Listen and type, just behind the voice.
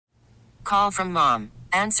call from mom.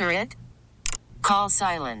 Answer it. Call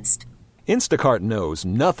silenced. Instacart knows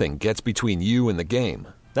nothing gets between you and the game.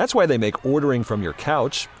 That's why they make ordering from your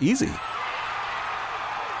couch easy.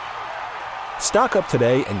 Stock up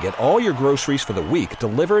today and get all your groceries for the week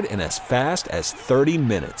delivered in as fast as 30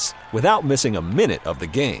 minutes without missing a minute of the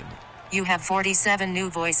game. You have 47 new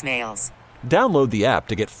voicemails. Download the app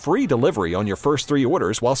to get free delivery on your first 3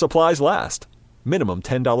 orders while supplies last. Minimum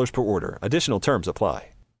 $10 per order. Additional terms apply.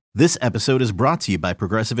 This episode is brought to you by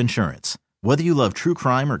Progressive Insurance. Whether you love true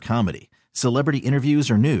crime or comedy, celebrity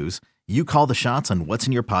interviews or news, you call the shots on what's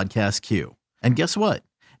in your podcast queue. And guess what?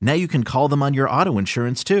 Now you can call them on your auto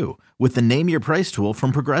insurance too with the Name Your Price tool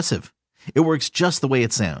from Progressive. It works just the way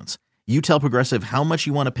it sounds. You tell Progressive how much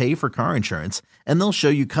you want to pay for car insurance, and they'll show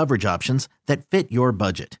you coverage options that fit your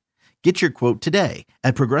budget. Get your quote today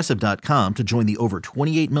at Progressive.com to join the over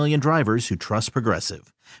 28 million drivers who trust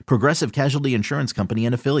Progressive. Progressive Casualty Insurance Company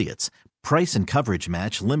and Affiliates. Price and coverage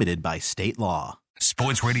match limited by state law.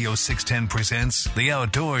 Sports Radio 610 presents The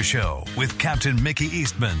Outdoor Show with Captain Mickey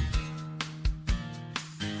Eastman.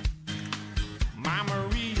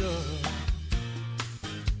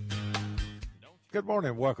 Good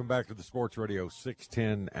morning. Welcome back to the Sports Radio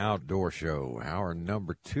 610 Outdoor Show. Hour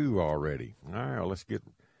number 2 already. All right, well, let's get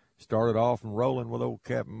started off and rolling with old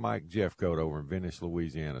Captain Mike Jeffcoat over in Venice,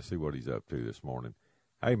 Louisiana. See what he's up to this morning.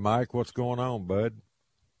 Hey, Mike, what's going on, bud?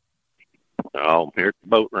 Oh, I'm here at the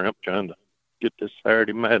boat ramp trying to get this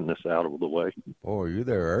Saturday madness out of the way. Boy, you're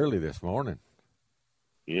there early this morning.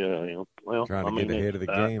 Yeah, well, trying to get ahead of the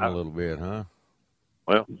game a little bit, huh?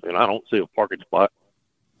 Well, and I don't see a parking spot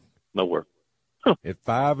nowhere. At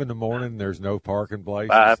 5 in the morning, there's no parking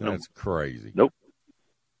places? That's crazy. Nope.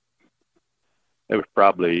 There was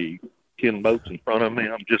probably 10 boats in front of me.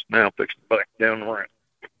 I'm just now fixing to back down the ramp.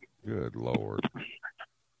 Good Lord.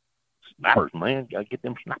 Snappers, man. Got to get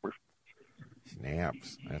them snappers.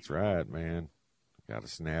 Snaps. That's right, man. Got to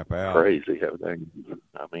snap out. Crazy everything.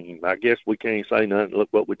 I mean, I guess we can't say nothing. Look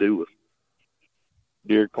what we do with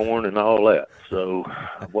deer corn and all that. So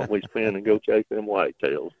what we spend and go chase them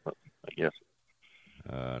whitetails, I guess.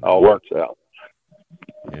 All works out.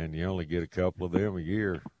 And you only get a couple of them a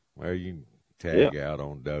year. Well, you can tag out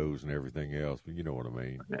on does and everything else, but you know what I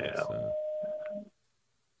mean. Yeah.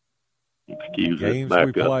 Games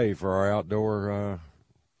we play for our outdoor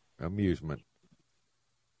amusement.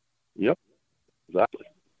 Yep, exactly.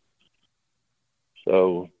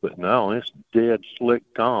 So, but no, it's dead slick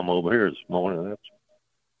calm over here this morning. That's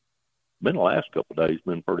been the last couple of days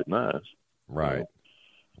been pretty nice. Right.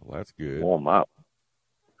 Well, that's good. Well, my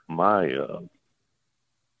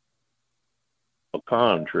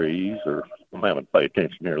pecan trees I'm having to pay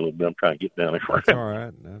attention here a little bit. I'm trying to get down there. That's all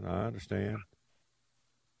right. I understand.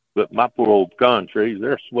 But my poor old pecan trees,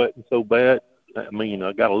 they're sweating so bad. I mean,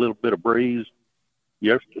 I got a little bit of breeze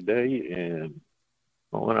yesterday, and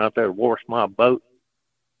I went out there to wash my boat,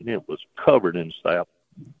 and it was covered in sap.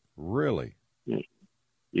 Really?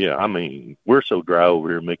 Yeah, I mean, we're so dry over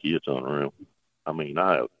here, Mickey, it's unreal. I mean,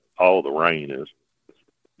 all the rain is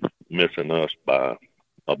missing us by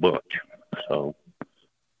a bunch. So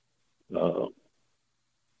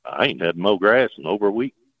I ain't had mow grass in over a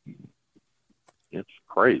week. It's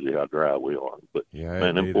crazy how dry we are. But,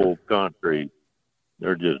 man, them full concrete,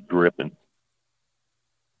 they're just dripping.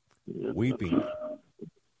 Weeping.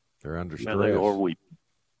 They're under stress. Man, they are weeping.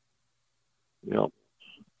 Kind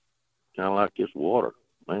of like this water.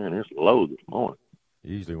 Man, it's low this morning.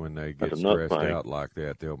 Usually when they get stressed out like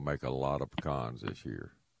that, they'll make a lot of pecans this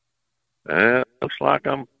year. Looks like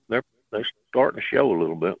they're starting to show a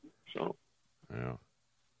little bit. So, yeah.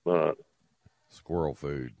 But squirrel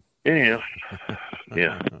food. Yeah.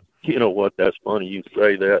 You know what? That's funny you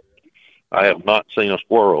say that. I have not seen a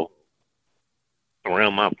squirrel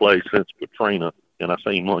around my place since Katrina, and I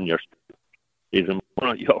seen one yesterday. He's in my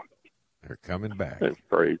front yard. They're coming back. That's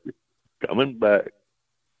crazy. Coming back.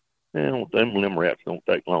 And them limb rats don't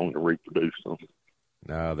take long to reproduce them.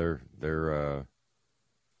 No,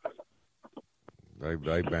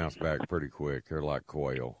 they bounce back pretty quick. They're like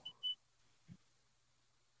quail.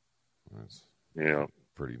 That's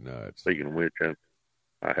pretty nuts. Speaking of which,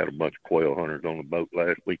 I had a bunch of quail hunters on the boat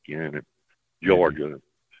last weekend in Georgia.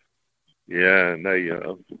 Yeah, and they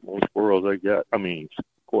most squirrels they got. I mean,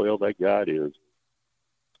 quail they got is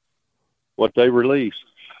what they release.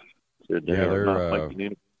 Said they're not making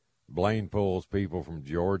any. Blaine pulls people from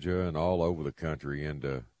Georgia and all over the country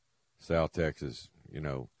into South Texas,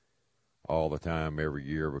 all the time every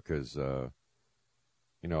year because,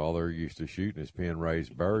 all they're used to shooting is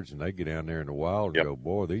pen-raised birds, and they get down there in the wild and go,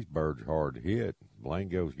 boy, these birds are hard to hit. Blaine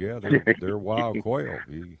goes, they're wild quail.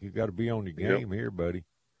 You got to be on your game here, buddy.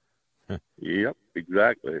 Yep,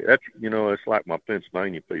 exactly. That's, it's like my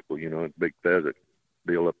Pennsylvania people, big pheasant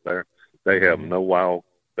deal up there. They have no wild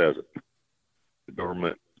pheasant. The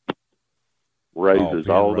government raises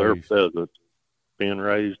all their pheasants, pen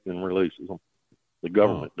raised, and releases them. The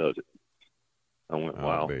government does it. I went,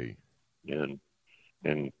 wow. And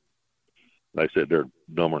they said they're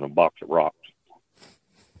dumber than a box of rocks.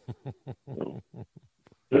 So,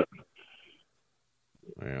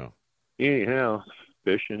 yeah. Anyhow, it's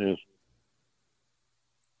fishing.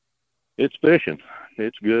 It's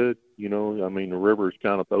good. The river's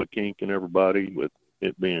kind of throw a kink in everybody with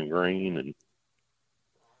it being green. And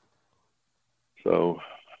so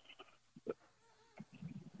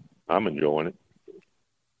I'm enjoying it.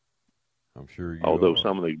 I'm sure you Although are.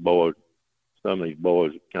 some of these boys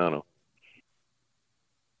have kind of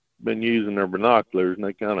been using their binoculars, and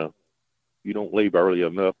they kind of, you don't leave early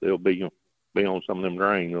enough, they'll be on some of them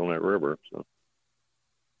drains on that river. So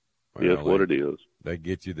that's what it is. They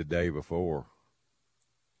get you the day before,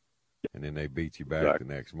 and then they beat you back the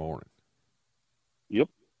next morning. Yep.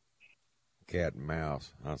 Cat and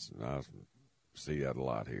mouse. I see that a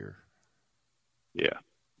lot here. Yeah.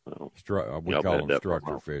 Well, we call them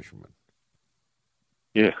structure fishermen.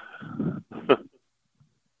 Yeah.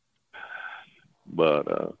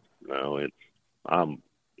 But no, I'm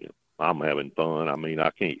having fun. I mean, I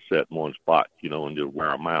can't set in one spot, and just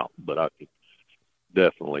wear them out, but I can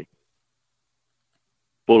definitely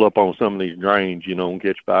pull up on some of these drains, and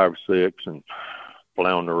catch 5 or 6, and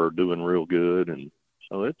flounder are doing real good, and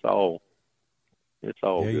so it's all good.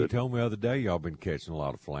 You told me the other day y'all been catching a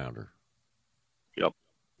lot of flounder. Yep,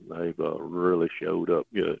 they've really showed up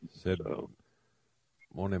good.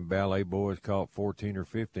 One of them ballet boys caught 14 or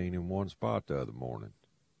 15 in one spot the other morning.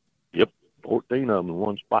 Yep, 14 of them in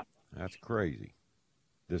one spot. That's crazy.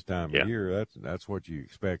 This time of year, that's what you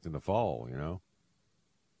expect in the fall,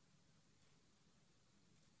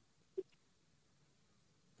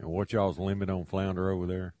 And what y'all's limit on flounder over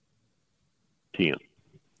there? 10.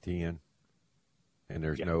 10. And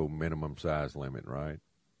there's no minimum size limit, right?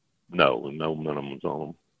 No minimums on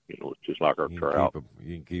them. It's just like our trout.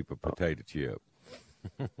 You can keep a potato chip.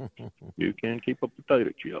 You can keep a potato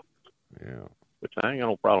chip. Yeah. Which I ain't got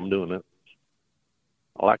no problem doing that.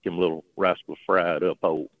 I like them little rascals fried up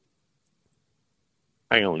whole.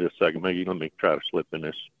 Hang on just a second, Maggie. Let me try to slip in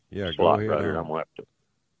this slot right here. I'm going to have to.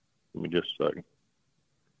 Let me just a second.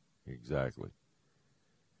 Exactly.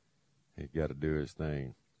 He's got to do his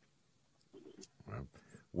thing.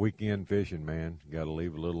 Weekend fishing, man. Got to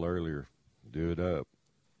leave a little earlier. Do it up.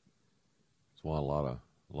 It's why a lot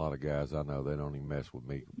of guys I know, they don't even mess with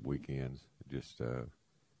me weekends. Just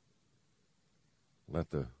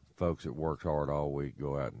let the folks that worked hard all week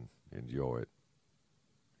go out and enjoy it.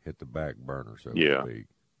 Hit the back burner, so to speak.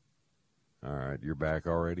 All right, you're back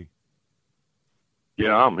already?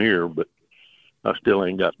 Yeah, I'm here, but I still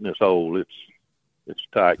ain't got this hole. It's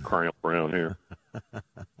tight cramp around here.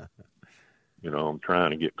 I'm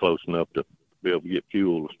trying to get close enough to be able to get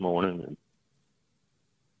fuel this morning, and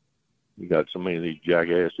you got so many of these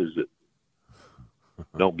jackasses that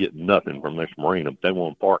don't get nothing from this marina, but they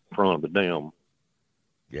want to park in front of the damn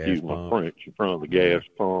gas pump. In front of the gas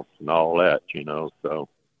pumps and all that, so.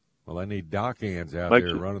 Well, they need dock hands out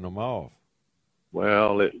there running them off.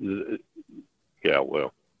 Well,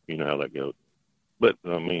 well, you know how that goes. But,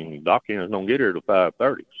 I mean, dock hands don't get here till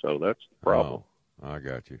 5:30, so that's the problem. Oh, I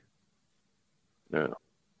got you. Yeah.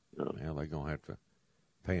 Well, they're going to have to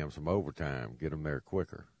pay them some overtime, get them there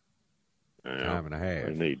quicker. Time and a half.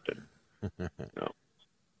 They need to.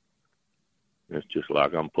 It's just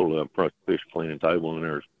like I'm pulling up front of the fish cleaning table, and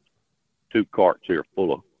there's 2 carts here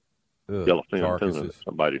full of yellowfin tuna that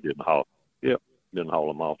somebody didn't haul. Yep, didn't haul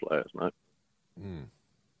them off last night.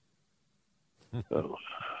 So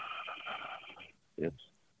it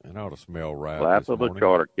ought to smell right. Life of a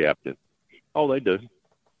charter captain. Oh, they do.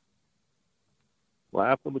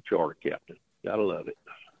 Life of a charter captain. Gotta love it.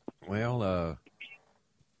 Well,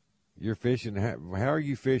 you're fishing. How are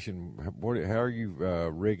you fishing? How are you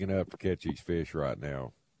rigging up to catch these fish right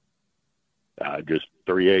now? Just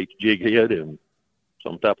 3/8 jig head and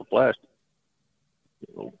some type of plastic.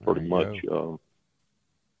 Pretty much.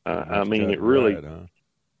 I mean, it really. Right, huh?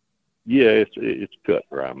 Yeah, it's cut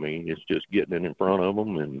right. I mean, it's just getting it in front of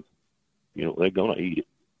them, and they're gonna eat it.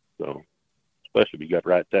 So, especially if you got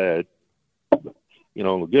right tide. But,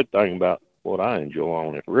 the good thing about what I enjoy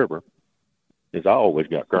on this river is I always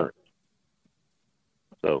got current.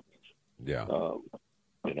 So, yeah,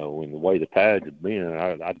 in the way the tides have been,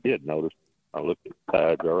 I did notice. I looked at the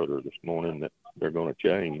tides earlier this morning that they're going to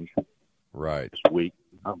change. Right. This week.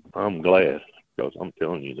 I'm glad, because I'm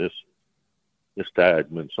telling you, this This tide's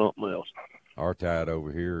been something else. Our tide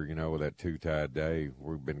over here, with that 2-tide day,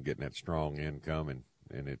 we've been getting that strong end coming,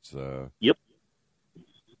 and it's Yep.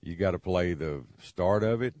 You got to play the start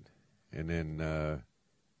of it, and then the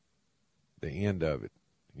end of it.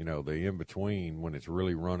 The in between, when it's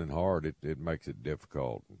really running hard, it makes it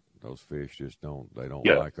difficult. Those fish just don't like all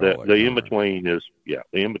that. The in between is a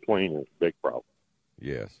big problem.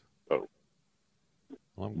 Yes. So,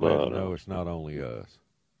 well, I'm glad to know it's not only us.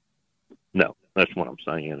 No, that's what I'm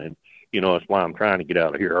saying, and that's why I'm trying to get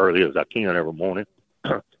out of here early as I can every morning.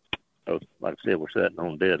 So, like I said, we're sitting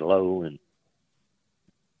on dead low,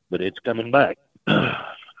 but it's coming back. Yeah,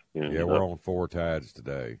 we're on 4 tides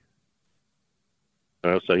today.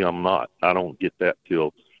 I'll say I'm not. I don't get that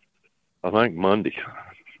till I think Monday.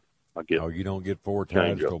 You don't get 4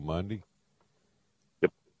 tides till Monday?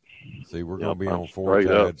 Yep. See, we're going to be on 4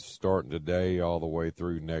 tides starting today all the way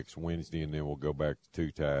through next Wednesday, and then we'll go back to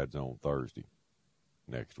 2 tides on Thursday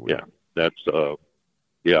next week. Yeah, that's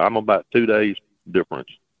I'm about 2 days difference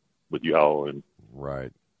with y'all and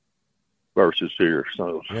right versus here.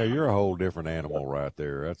 So yeah, you're a whole different animal right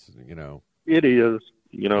there. That's it is.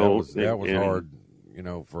 That was hard.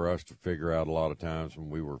 For us to figure out a lot of times when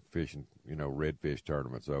we were fishing, redfish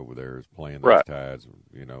tournaments over there, is playing those tides,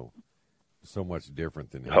 so much different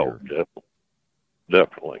than here. Oh,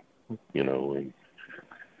 definitely. And,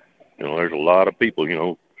 there's a lot of people,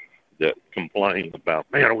 that complain about,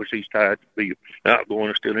 man, I wish these tides would be outgoing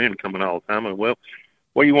instead of incoming all the time. And, well,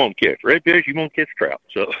 what do you want to catch? Redfish, you want to catch trout.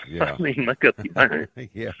 So, yeah. I mean, make up your mind.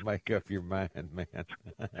 Yeah, make up your mind, man.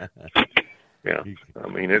 Yeah. You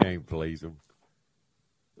can't please them.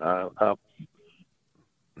 I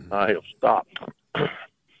have stopped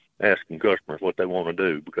asking customers what they want to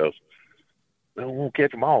do because they don't want to catch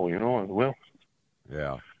them all, And, well,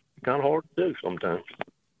 yeah, it's kind of hard to do sometimes.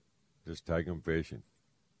 Just take them fishing.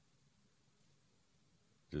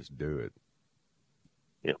 Just do it.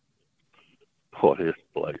 Yeah. Boy, this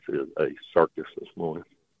place is a circus this morning.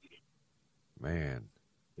 Man.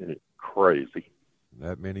 It's crazy.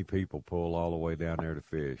 That many people pull all the way down there to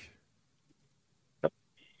fish.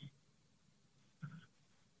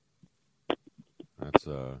 That's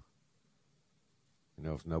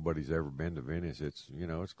if nobody's ever been to Venice, it's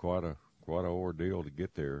it's quite a ordeal to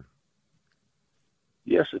get there.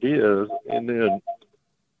 Yes, it is. And then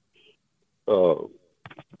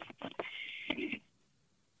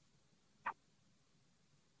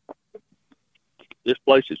this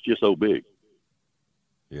place is just so big.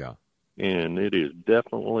 Yeah. And it is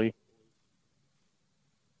definitely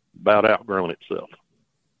about outgrown itself.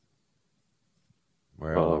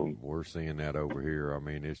 Well, we're seeing that over here. I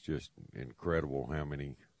mean, it's just incredible how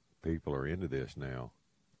many people are into this now.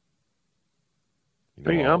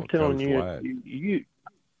 I'm telling you,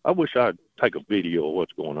 I wish I'd take a video of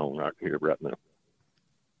what's going on right here, right now.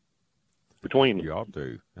 Between you ought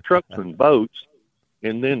to. trucks and boats,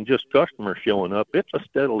 and then just customers showing up, it's a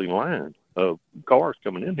steadily line of cars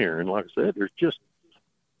coming in here. And like I said, there's just...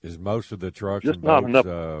 Is most of the trucks and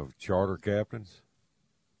boats charter captains?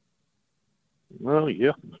 Well,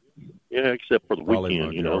 yeah, except for the Probably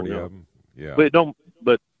weekend, of them. Yeah,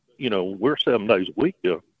 but we're 7 days a week.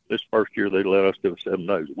 This first year they let us do 7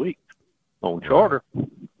 days a week on charter,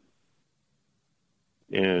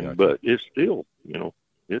 and gotcha. But it's still,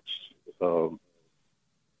 it's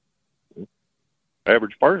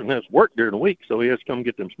average person has to work during the week, so he has to come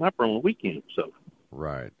get them snapper on the weekend. So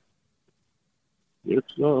right,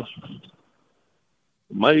 it's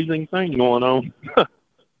amazing thing going on.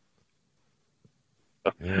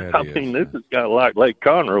 Yeah, I mean, this has got like Lake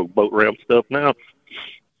Conroe boat ramp stuff now.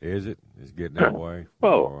 Is it? It's getting that way?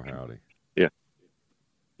 Oh, howdy. Yeah.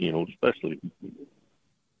 Especially,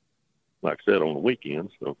 like I said, on the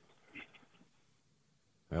weekends. So.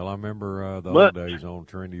 Well, I remember the old days on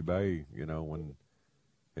Trinity Bay, when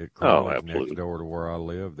it crawled next door to where I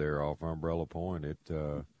lived there off Umbrella Point.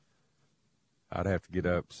 I'd have to get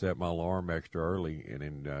up, set my alarm extra early, and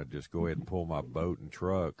then just go ahead and pull my boat and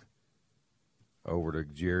truck over to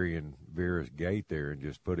Jerry and Vera's gate there and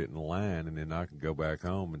just put it in the line, and then I could go back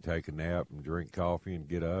home and take a nap and drink coffee and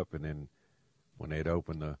get up, and then when they'd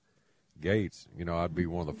open the gates, I'd be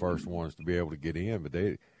one of the first ones to be able to get in, but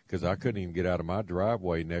because I couldn't even get out of my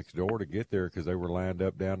driveway next door to get there because they were lined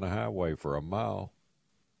up down the highway for a mile.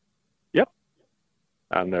 Yep.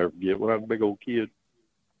 I never forget when I was a big old kid.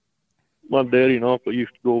 My daddy and uncle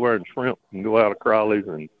used to go over and shrimp and go out of Crowley's,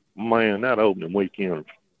 and man, that opening weekend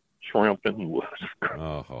shrimping was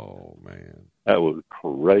oh man, that was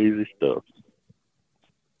crazy stuff.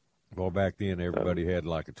 Well, back then everybody had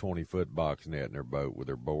like a 20-foot box net in their boat with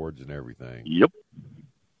their boards and everything. Yep.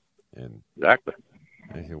 And exactly.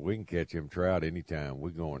 They said, we can catch them trout anytime. We're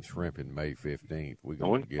going shrimping May 15th. We're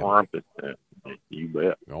Going to get shrimping. You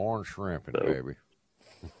bet. Going shrimping, So, baby.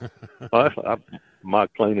 My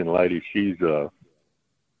cleaning lady, she's her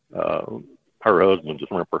husband's a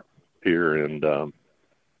shrimper here, and I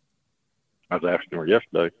was asking her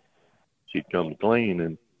yesterday. She'd come to clean,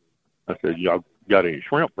 and I said, y'all got any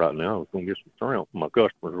shrimp right now? I was going to get some shrimp. My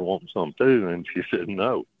customers are wanting some too, and she said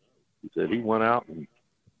no. He said he went out and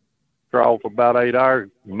trawled for about 8 hours,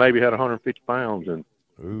 maybe had 150 pounds, and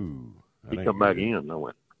he come back in. And I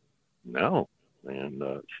went, no. And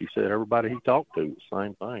she said everybody he talked to was the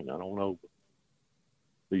same thing. I don't know if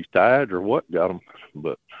these tides or what got them,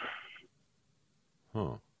 but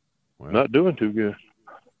not doing too good.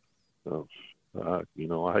 So, I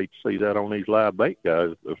hate to see that on these live bait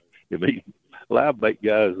guys. If these live bait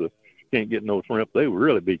guys can't get no shrimp, they would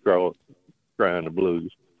really be crying the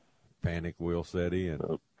blues. Panic will set in.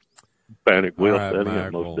 Panic will right, set Mike,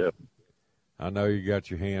 in, most definitely. I know you got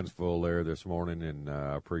your hands full there this morning, and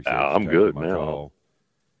I appreciate I'm good now. Call.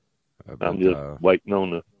 I'm just waiting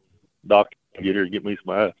on the doctor to get here to get me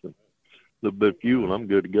some ice and a little bit of fuel, and I'm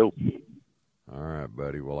good to go. All right,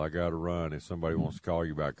 buddy. Well, I got to run. If somebody wants to call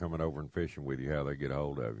you about coming over and fishing with you, how they get a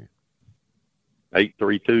hold of you?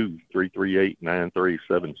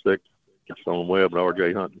 832-338-9376. It's on the web at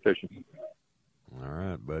RJ Hunting Fishing. All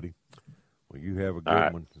right, buddy. Well, you have a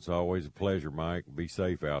good one. It's always a pleasure, Mike. Be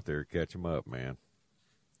safe out there. Catch them up, man.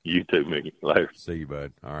 You too, Mickey. Later. See you,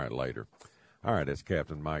 bud. All right, later. All right, that's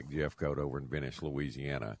Captain Mike Jeffcoat over in Venice,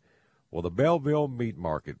 Louisiana. Well, the Belleville Meat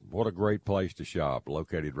Market, what a great place to shop.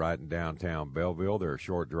 Located right in downtown Belleville. They're a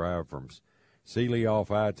short drive from Sealy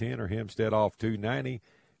off I-10 or Hempstead off 290.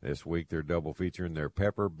 This week they're double featuring their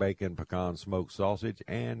pepper, bacon, pecan smoked sausage,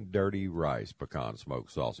 and dirty rice pecan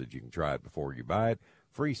smoked sausage. You can try it before you buy it.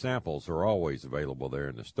 Free samples are always available there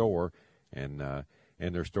in the store. And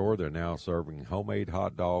in their store, they're now serving homemade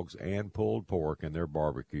hot dogs and pulled pork in their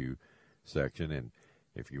barbecue section. And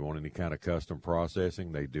if you want any kind of custom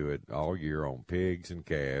processing, they do it all year on pigs and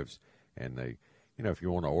calves. And they, if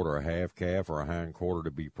you want to order a half calf or a hind quarter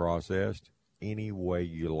to be processed, any way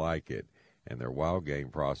you like it. And their wild game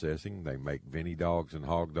processing, they make Vinny dogs and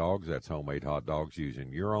hog dogs. That's homemade hot dogs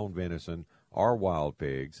using your own venison or wild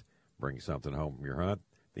pigs. Bring something home from your hunt.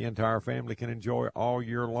 The entire family can enjoy all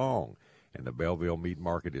year long. And the Belleville Meat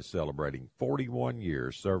Market is celebrating 41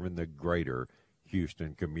 years serving the greater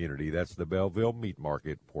Houston community. That's the Belleville Meat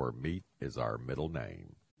Market, where meat is our middle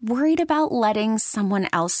name. Worried about letting someone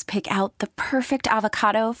else pick out the perfect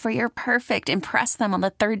avocado for your perfect impress them on the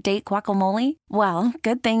third date guacamole? Well,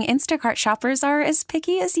 good thing Instacart shoppers are as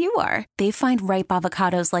picky as you are. They find ripe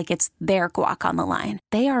avocados like it's their guac on the line.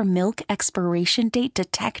 They are milk expiration date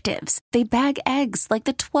detectives. They bag eggs like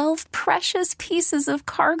the 12 precious pieces of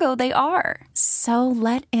cargo they are. So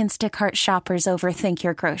let Instacart shoppers overthink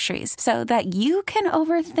your groceries so that you can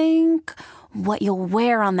overthink what you'll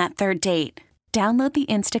wear on that third date. Download the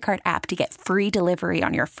Instacart app to get free delivery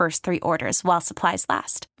on your first 3 orders while supplies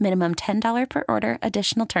last. Minimum $10 per order.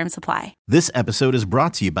 Additional terms apply. This episode is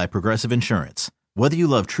brought to you by Progressive Insurance. Whether you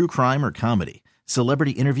love true crime or comedy,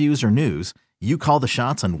 celebrity interviews or news, you call the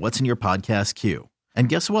shots on what's in your podcast queue. And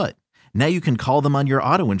guess what? Now you can call them on your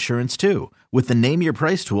auto insurance too with the Name Your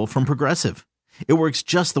Price tool from Progressive. It works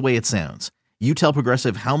just the way it sounds. You tell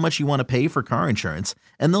Progressive how much you want to pay for car insurance,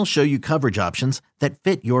 and they'll show you coverage options that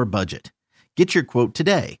fit your budget. Get your quote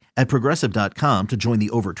today at Progressive.com to join the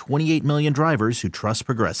over 28 million drivers who trust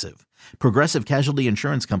Progressive. Progressive Casualty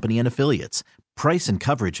Insurance Company and Affiliates. Price and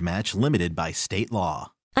coverage match limited by state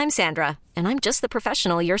law. I'm Sandra, and I'm just the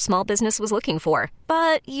professional your small business was looking for.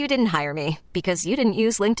 But you didn't hire me because you didn't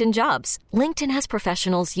use LinkedIn Jobs. LinkedIn has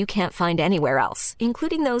professionals you can't find anywhere else,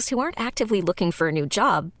 including those who aren't actively looking for a new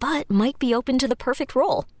job, but might be open to the perfect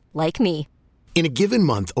role, like me. In a given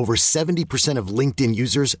month, over 70% of LinkedIn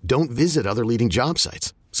users don't visit other leading job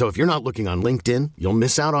sites. So if you're not looking on LinkedIn, you'll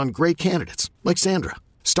miss out on great candidates like Sandra.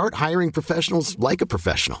 Start hiring professionals like a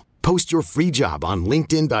professional. Post your free job on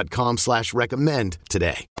linkedin.com/recommend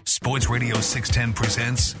today. Sports Radio 610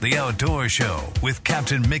 presents The Outdoor Show with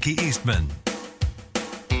Captain Mickey Eastman.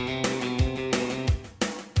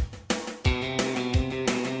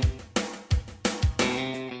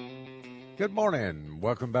 Good morning.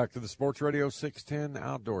 Welcome back to the Sports Radio 610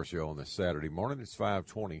 Outdoor Show on this Saturday morning. It's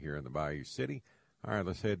 5:20 here in the Bayou City. All right,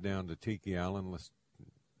 let's head down to Tiki Island. Let's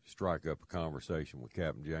strike up a conversation with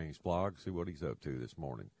Captain James Plaag, see what he's up to this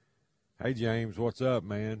morning. Hey, James, what's up,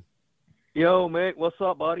 man? Yo, Mick, what's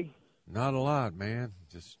up, buddy? Not a lot, man.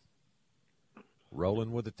 Just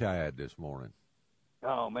rolling with the tide this morning.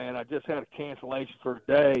 Oh, man, I just had a cancellation for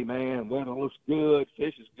today, man. Weather looks good.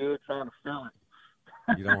 Fish is good. Trying to fill it.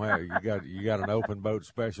 You don't have you got an open boat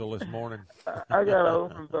special this morning? I got an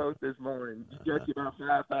open boat this morning. You got you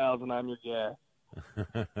about 5,000 on your gas.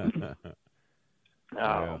 Yeah.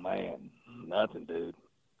 Oh man, nothing, dude.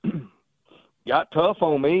 Got tough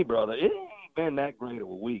on me, brother. It ain't been that great of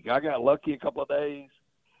a week. I got lucky a couple of days.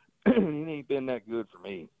 It ain't been that good for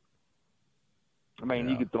me. I mean,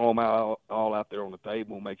 you could throw them all out there on the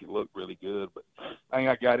table and make it look really good, but I think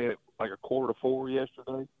I got in at like 3:45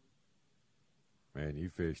 yesterday. Man, you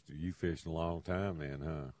fished a long time then,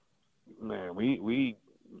 huh? Man, we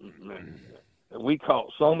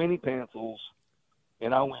caught so many pencils,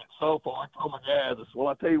 and I went so far. I told my guys, I said, well,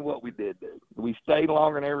 I'll tell you what we did do. We stayed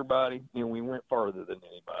longer than everybody, and we went further than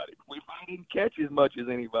anybody. We probably didn't catch as much as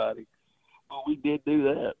anybody, but we did do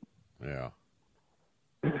that. Yeah.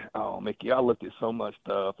 Oh, Mickey, I looked at so much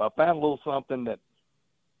stuff. I found a little something that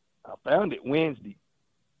I found it Wednesday,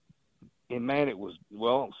 and, man, it was,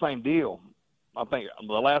 well, same deal. I think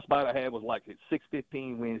the last bite I had was like at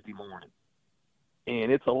 6:15 Wednesday morning, and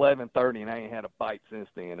it's 11:30, and I ain't had a bite since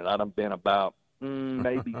then, and I done been about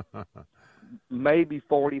maybe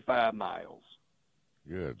 45 miles.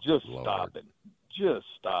 Good. Just Lord.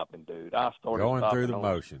 stopping, dude. I started going stopping through the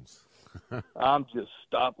motions. I'm just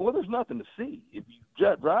stopping. Well, there's nothing to see. If you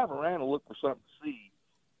drive around and look for something to see,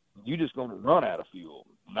 you're just going to run out of fuel.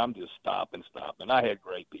 And I'm just stopping. I had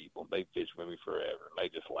great people. They fished with me forever. And they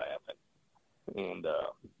just laughing. And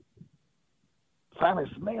finally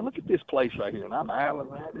I said, man, look at this place right here. And I'm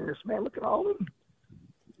island right there. Man, look at all them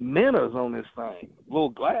minnows on this thing, little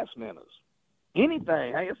glass minnows.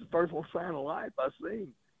 Anything. Hey, it's the first one sign of life I see.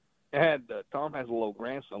 And Tom has a little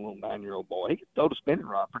grandson, a little 9-year-old boy. He can throw the spinning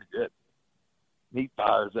rod pretty good. He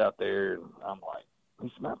fires out there, and I'm like, he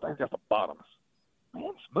said, man, I think I got the bottom. I said,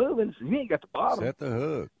 man, it's moving. He said, you ain't got the bottom. Set the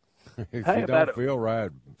hook. If hey, you don't feel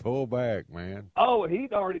right, pull back, man. Oh,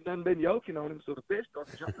 he'd already done been yoking on him, so the fish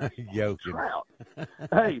started jumping. Yoking. Trout.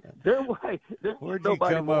 Hey, Where'd you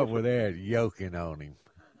come up with that, yoking on him?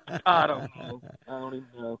 I don't know. I don't even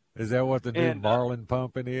know. Is that what the new marlin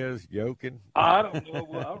pumping is, yoking? I don't know.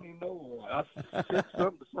 Well, I don't even know. I said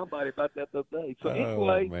something to somebody about that the other day. So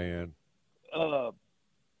anyway, man.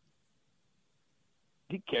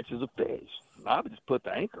 He catches a fish. And I would just put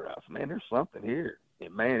the anchor out. Man, there's something here.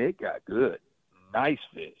 And, man, it got good. Nice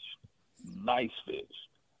fish.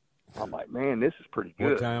 I'm like, man, this is pretty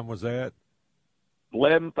good. What time was that?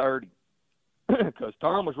 11:30. Because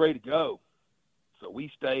Tom was ready to go. So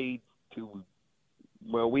we stayed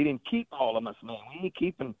we didn't keep all of them. I said, man, we ain't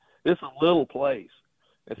keeping this a little place.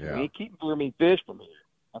 I said, we ain't keeping very many fish from here.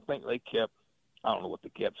 I think they kept, I don't know what they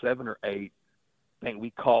kept, 7 or 8. I think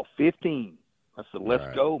we caught 15. I said,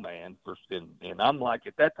 let's go, man. And I'm like,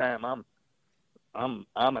 at that time, I'm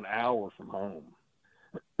an hour from home.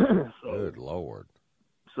 Good Lord.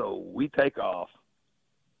 So we take off,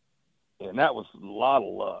 and that was a lot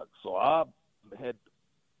of luck. So I had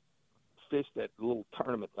fished that little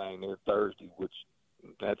tournament thing there Thursday, which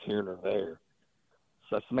that's here nor there.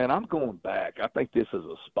 So I said, man, I'm going back. I think this is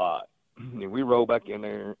a spot. And we roll back in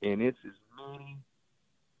there, and it's as many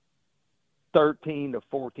 13 to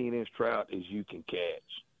 14-inch trout as you can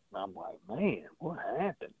catch. And I'm like, man, what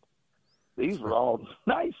happened? These are all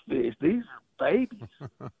nice fish. These are babies.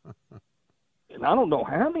 And I don't know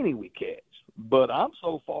how many we catch, but I'm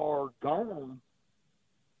so far gone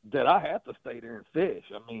that I have to stay there and fish.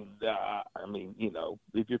 I mean, you know,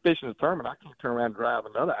 if you're fishing a tournament, I can't turn around and drive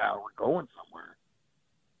another hour going somewhere.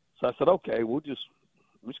 So I said, okay, we're just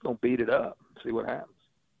going to beat it up and see what happens.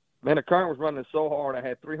 Man, the current was running so hard. I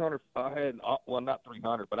had not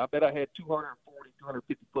 300, but I bet I had 240,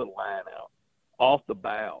 250-foot line out off the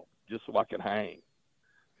bow just so I could hang.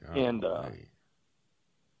 And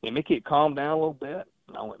Mickey calmed down a little bit.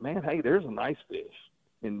 And I went, man, hey, there's a nice fish.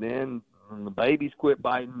 And then when the babies quit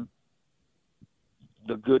biting,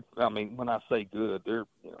 when I say good, they're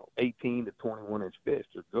 18 to 21-inch fish.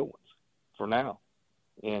 They're good ones for now.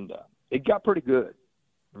 And it got pretty good.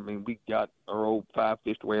 I mean, we got our old 5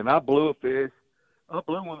 fish away, and I blew a fish. I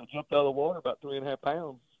blew one that jumped out of the water about 3.5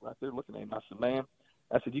 pounds right there looking at him. I said, man,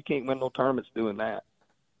 you can't win no tournaments doing that.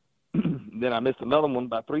 Then I missed another one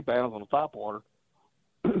about 3 pounds on the top water.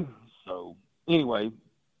 So anyway,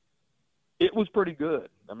 it was pretty good.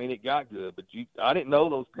 I mean, it got good, but I didn't know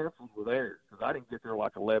those pencils were there because I didn't get there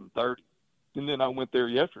like 11:30. And then I went there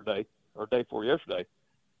yesterday or day before yesterday,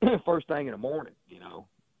 first thing in the morning,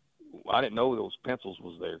 I didn't know those pencils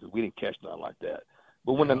was there because we didn't catch nothing like that.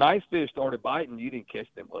 But when the nice fish started biting, you didn't catch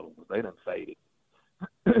them little ones. They done faded.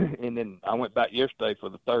 And then I went back yesterday for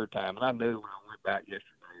the 3rd time, and I knew when I went back yesterday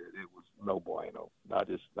that it was no bueno. I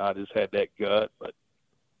just had that gut, but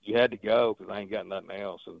you had to go because I ain't got nothing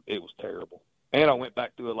else, and it was terrible. And I went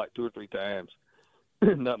back to it like 2 or 3 times.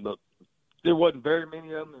 Nothing but there wasn't very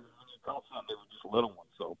many of them. And when you caught something, they were just little ones.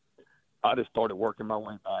 So I just started working my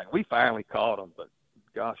way back. We finally caught them, but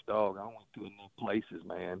gosh dog, I went to enough places,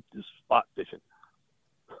 man, just spot fishing.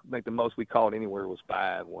 I think the most we caught anywhere was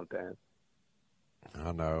 5 one time.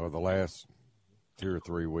 I know. The last 2 or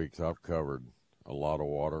 3 weeks I've covered a lot of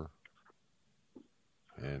water.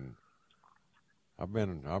 And I've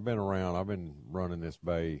been around. I've been running this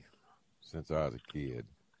bay since I was a kid,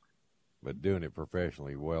 but doing it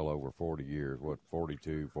professionally well over 40 years,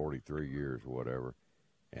 42, 43 years, whatever.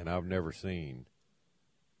 And I've never seen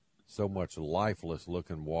so much lifeless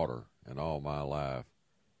looking water in all my life.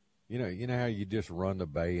 You know how you just run the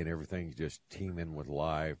bay and everything's just teeming with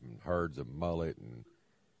life and herds of mullet and,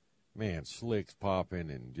 man, slicks popping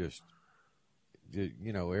and just the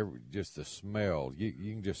smell. You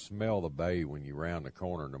can just smell the bay when you round the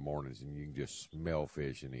corner in the mornings, and you can just smell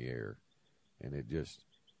fish in the air. And it just,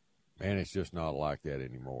 man, it's just not like that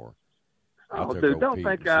anymore. Oh, dude, don't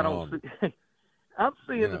think I don't see. I'm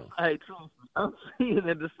seeing I'm seeing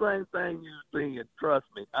it the same thing you're seeing. Trust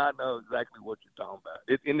me, I know exactly what you're talking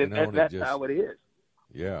about. That's how it is.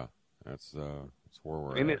 Yeah, that's where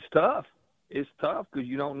we're at. And it's tough. It's tough because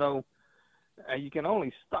you don't know. You can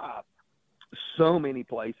only stop so many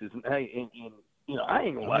places. And I ain't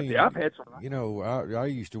gonna lie to you. I've had some. I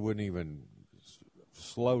used to wouldn't even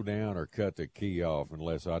slow down or cut the key off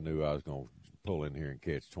unless I knew I was going to pull in here and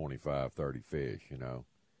catch 25, 30 fish,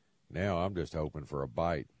 Now I'm just hoping for a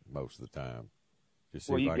bite most of the time. Just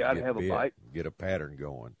see if I can get a bite, get a pattern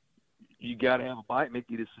going. You got to have a bite,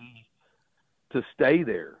 Mickey, to stay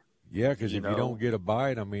there. Yeah, because if you don't get a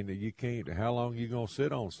bite, you can't. How long are you going to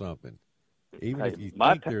sit on something? Even if you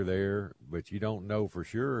think they're there, but you don't know for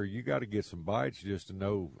sure, you got to get some bites just to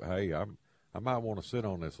know, hey, I might want to sit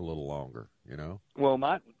on this a little longer, Well,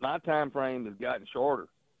 my time frame has gotten shorter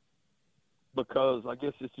because I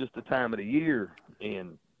guess it's just the time of the year,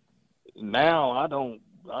 and now I don't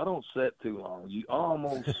set too long. You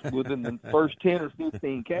almost within the first 10 or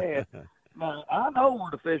 15 casts. Now I know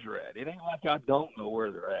where the fish are at. It ain't like I don't know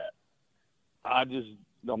where they're at.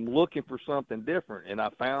 I'm looking for something different, and I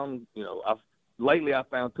found, lately I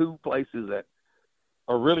found 2 places that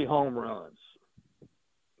are really home runs,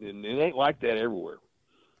 and it ain't like that everywhere.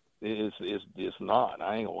 It's not.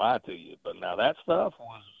 I ain't gonna lie to you, but now that stuff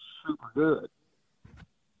was super good.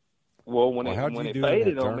 Well, how'd you do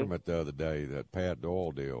in that tournament the other day, that Pat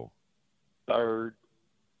Doyle deal? Third.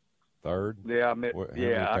 Yeah, how many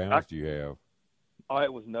pounds do you have? Oh,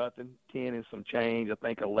 it was nothing. 10 and some change. I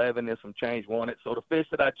think 11 and some change won it. So the fish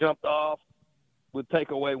that I jumped off would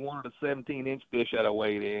take away one of the 17-inch fish that I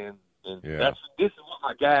weighed in. And this is what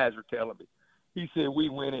my guys are telling me. He said we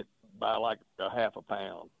win it by like a half a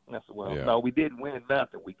pound. And I said, no, we didn't win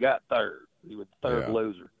nothing. We got third. He was the third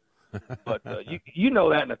loser. But you know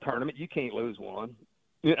that in a tournament, you can't lose one.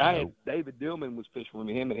 I had David Dillman was fishing with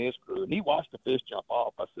me, him and his crew, and he watched the fish jump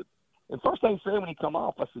off. I said, and first thing he said when he come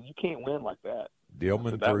off, I said, you can't win like that.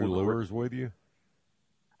 Dillman threw lures with you?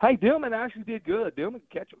 Hey, Dillman actually did good. Dillman could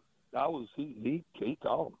catch them. He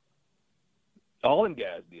caught them. All them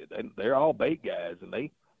guys did. They're all bait guys, and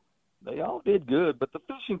they all did good. But the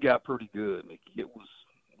fishing got pretty good. It was,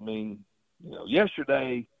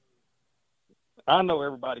 yesterday, I know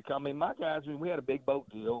everybody caught. My guys, we had a big boat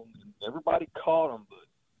deal. And everybody caught them,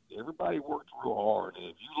 but everybody worked real hard. And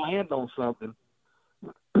if you land on something,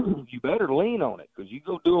 you better lean on it, because you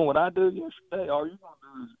go doing what I do yesterday, all you're going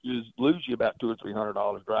to do is lose you about $200 or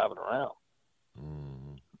 $300 driving around.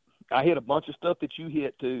 Mm. I hit a bunch of stuff that you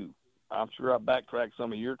hit too. I'm sure I backtracked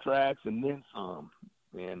some of your tracks and then some.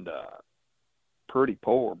 And pretty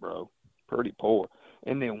poor, bro. Pretty poor.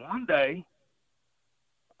 And then one day,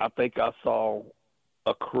 I think I saw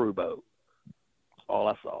a crew boat. That's all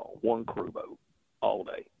I saw, one crew boat all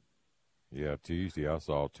day. Yeah, Tuesday I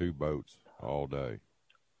saw 2 boats all day,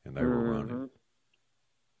 and they were running.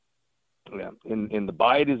 Yeah, and the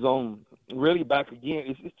bite is on really back again.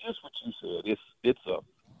 It's just what you said.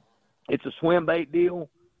 It's a swim bait deal.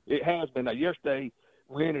 It has been. Now, yesterday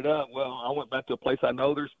we ended up. Well, I went back to a place I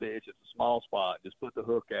know there's fish. It's a small spot. Just put the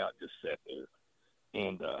hook out, just sat there,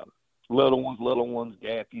 and little ones,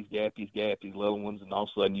 gappies, little ones, and all of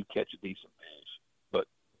a sudden you catch a decent fish. But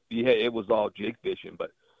yeah, it was all jig fishing.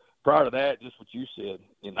 But prior to that, just what you said,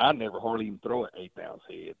 and I never hardly even throw an 8-ounce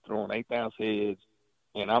head. Throwing 8-ounce heads,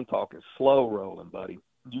 and I'm talking slow rolling, buddy.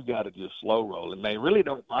 You got to just slow roll, and they really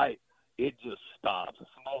don't bite. It just stops. And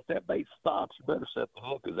so if that bait stops, you better set the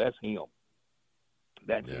hook, because that's him.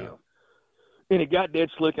 That's him. And it got dead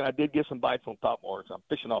slick, and I did get some bites on top waters. I'm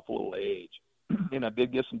fishing off a little edge, and I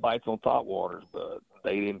did get some bites on top waters, but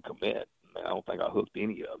they didn't commit. man, I don't think I hooked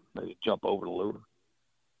any of them. They jump over the lure.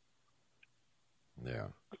 Yeah.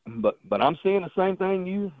 But I'm seeing the same thing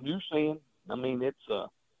you're seeing. I mean, it's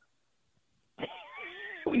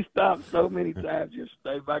we stopped so many times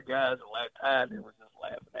yesterday. My guys at last time, they were just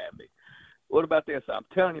laughing at me. What about this? I'm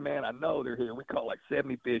telling you, man, I know they're here. We caught like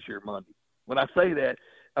 70 fish here Monday. When I say that,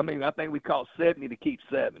 I mean, I think we caught 70 to keep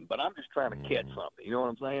 7, but I'm just trying to catch something. You know what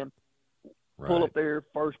I'm saying? Right. Pull up there,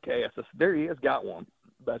 first cast. I said, there he is, got one.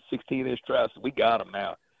 About 16-inch trout. We got him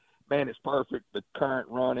out. Man, it's perfect. The current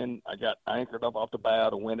running. I got anchored up off the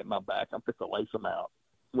bow, the wind at my back. I'm fixing to lace them out.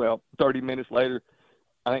 Well, 30 minutes later,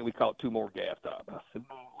 I think we caught 2 more gaff top. I said,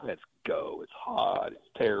 no, let's go. It's hot. It's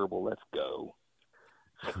terrible. Let's go.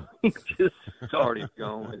 He just started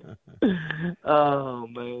going. Oh,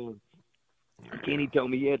 man. Kenny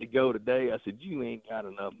told me he had to go today. I said, you ain't got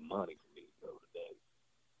enough money for me to go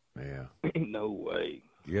today. Yeah. Ain't no way.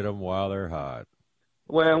 Get them while they're hot.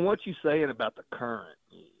 Well, what you saying about the current,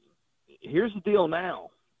 here's the deal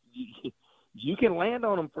now. You can land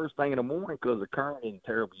on them first thing in the morning because the current isn't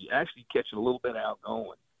terrible. You actually catch it a little bit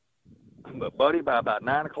outgoing. But, buddy, by about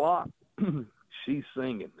 9 o'clock, she's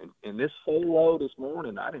singing. And this whole low this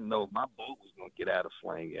morning, I didn't know if my boat was going to get out of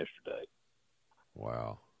sling yesterday.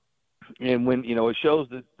 Wow. And when, it shows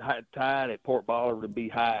the tide at Port Baller to be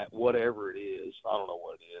high at whatever it is. I don't know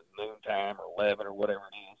what it is, noontime or 11 or whatever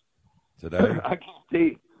it is. Today? I can't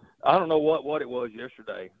see. I don't know what it was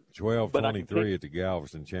yesterday. 12:23 at the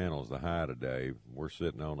Galveston Channel is the high today. We're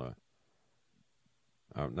sitting on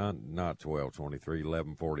not 12:23,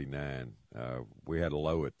 11:49. We had a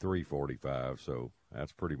low at 3:45, so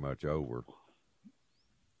that's pretty much over.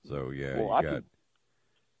 So yeah, well,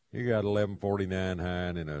 you got 11:49 high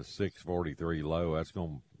and a 6:43 low.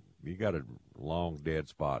 You got a long dead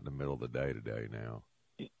spot in the middle of the day today now.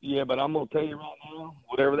 Yeah, but I'm gonna tell you right now,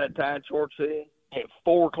 whatever that tide chart said, at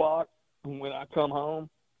 4 o'clock when I come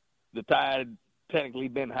home, the tide had technically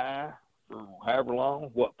been high for however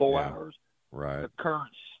long, 4 hours? Right. The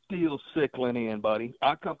current's still sickling in, buddy.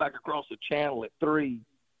 I come back across the channel at 3,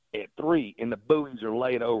 and the buoys are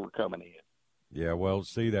laid over coming in. Yeah, well,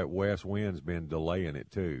 see, that west wind's been delaying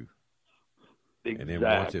it too. Exactly. And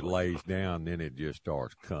then once it lays down, then it just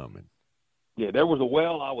starts coming. Yeah, there was a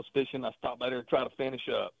well I was fishing. I stopped by there to try to finish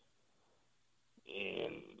up.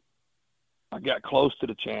 And I got close to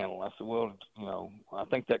the channel. I said, well, I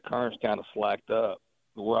think that current's kind of slacked up.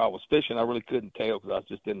 Where I was fishing, I really couldn't tell because I was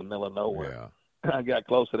just in the middle of nowhere. Yeah. I got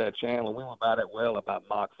close to that channel, and we went by that well about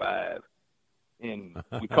Mach 5. And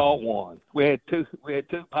we caught one. We had two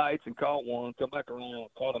bites and caught one. Come back around,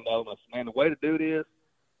 caught another. I said, man, the way to do this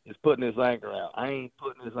is putting this anchor out. I ain't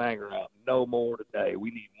putting this anchor out no more today. We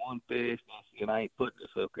need one fish, and I ain't putting this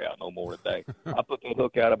hook out no more today. I put that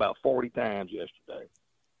hook out about 40 times yesterday.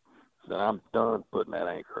 So I'm done putting that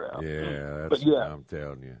anchor out. Yeah, I'm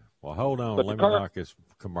telling you. Well, hold on. Let me knock this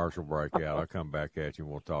commercial break out. I'll come back at you,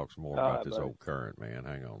 and we'll talk some more about this old current, man.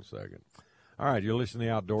 Hang on a second. All right, you're listening to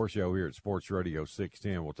the Outdoor Show here at Sports Radio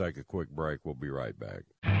 610. We'll take a quick break. We'll be right back.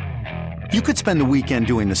 You could spend the weekend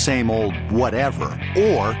doing the same old whatever,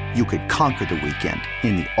 or you could conquer the weekend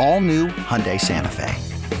in the all-new Hyundai Santa Fe.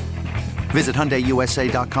 Visit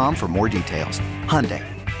HyundaiUSA.com for more details. Hyundai,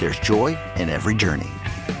 there's joy in every journey.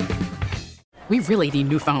 We really need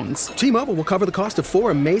new phones. T-Mobile will cover the cost of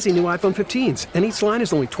 4 amazing new iPhone 15s, and each line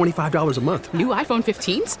is only $25 a month. New iPhone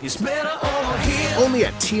 15s? It's better over here. Only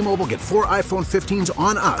at T-Mobile, get 4 iPhone 15s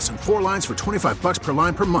on us and 4 lines for $25 per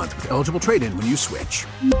line per month with eligible trade-in when you switch.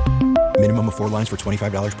 Minimum of 4 lines for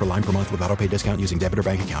 $25 per line per month with autopay discount using debit or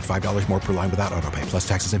bank account. $5 more per line without autopay, plus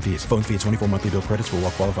taxes and fees. Phone fee at 24 monthly bill credits for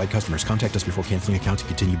well-qualified customers. Contact us before canceling account to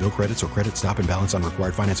continue bill credits or credit stop and balance on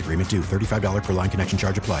required finance agreement due. $35 per line connection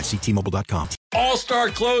charge applies. See T-Mobile.com. All-star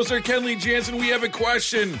closer Kenley Jansen, we have a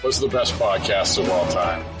question. What's the best podcast of all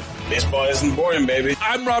time? Baseball isn't boring, baby.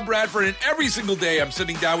 I'm Rob Bradford, and every single day I'm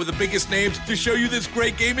sitting down with the biggest names to show you this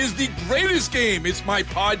great game is the greatest game. It's my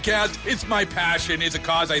podcast. It's my passion. It's a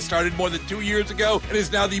cause I started more than 2 years ago and is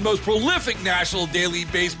now the most prolific national daily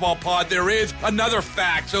baseball pod there is. Another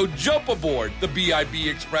fact, so jump aboard the BIB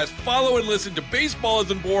Express. Follow and listen to Baseball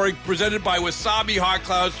Isn't Boring, presented by Wasabi Hot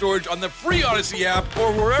Cloud Storage on the free Odyssey app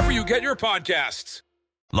or wherever you get your podcasts.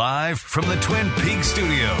 Live from the Twin Peaks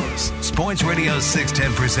Studios, Sports Radio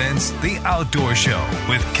 610 presents The Outdoor Show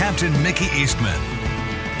with Captain Mickey Eastman.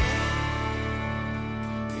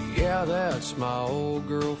 Yeah, that's my old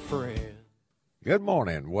girlfriend. Good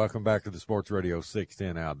morning. Welcome back to the Sports Radio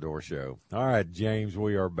 610 Outdoor Show. All right, James,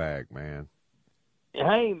 we are back, man.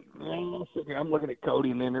 Hey, man, I'm looking at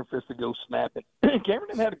Cody and then they're supposed to go snapping.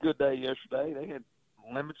 Cameron had a good day yesterday. They had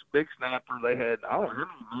limits, big snapper. They had, I don't know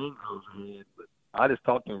how many mangoes they had, but I just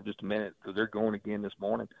talked to him for just a minute because they're going again this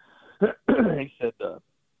morning. He said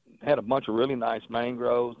had a bunch of really nice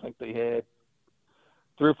mangroves. I think they had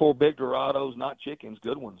 3 or 4 big Dorados, not chickens,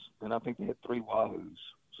 good ones. And I think they had 3 wahoos.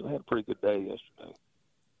 So they had a pretty good day yesterday.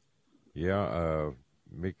 Yeah,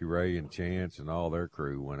 Mickey Ray and Chance and all their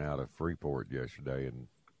crew went out of Freeport yesterday, and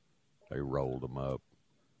they rolled them up.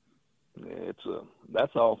 Yeah,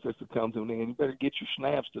 that's all fixed to come to an end. You better get your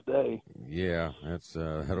snaps today. Yeah, that's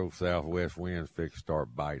that old southwest wind's fixed to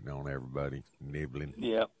start biting on everybody, nibbling.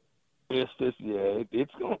 Yeah. It's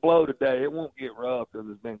going to blow today. It won't get rough because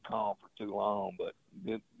it's been calm for too long, but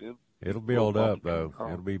it'll build up, though.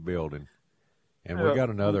 It'll be building. And we got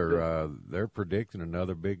another, they're predicting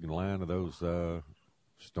another big line of those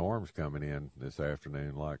storms coming in this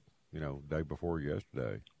afternoon, like, day before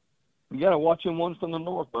yesterday. You got to watch them ones from the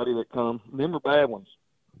north, buddy, that come. Them are bad ones.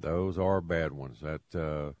 Those are bad ones.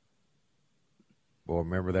 That,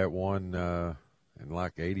 remember that one in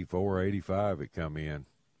like 84, 85 it come in.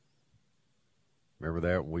 Remember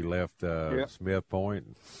that when we left Smith Point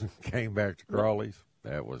and came back to Crawley's?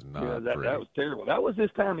 That was not that was terrible. That was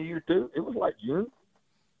this time of year, too. It was like June.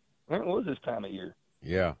 That was this time of year.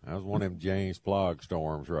 Yeah, that was one of them James Plaag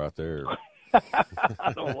storms right there.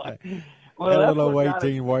 I don't like that little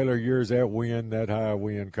 18-whaler, yours, that high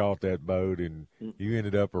wind caught that boat, and you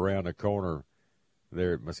ended up around the corner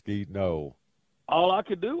there at Mesquite Knoll. All I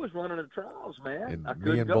could do was run in the trials, man. And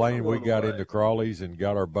me and Blaine, we got into Crawley's and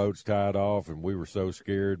got our boats tied off, and we were so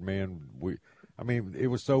scared, man. It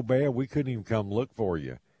was so bad we couldn't even come look for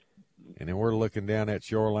you. And then we're looking down that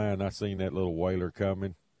shoreline, and I seen that little whaler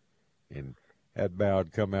coming, and that bow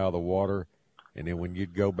would come out of the water, and then when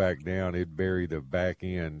you'd go back down, it'd bury the back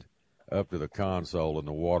end up to the console in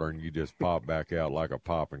the water, and you just pop back out like a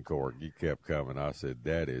popping cork. You kept coming. I said,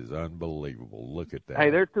 that is unbelievable. Look at that. Hey,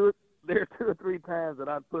 there are 2 or 3 times that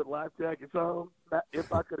I'd put life jackets on.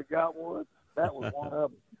 If I could have got one, that was one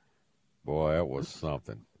of them. Boy, that was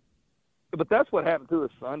something. But that's what happened to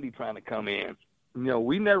us Sunday trying to come in.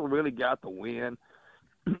 We never really got the wind,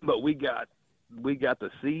 but we got the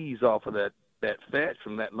seas off of that fetch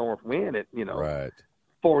from that north wind at, right.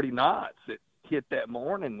 40 knots. It hit that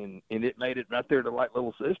morning, and it made it right there to like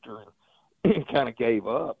Little Sister, and it kind of gave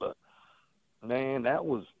up. But, man, that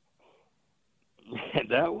was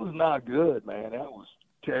not good, man. That was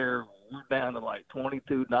terrible. We're down to like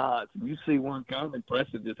 22 knots. And you see one coming,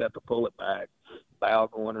 Preston just have to pull it back, bow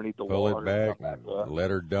go underneath the water. Pull it back, and let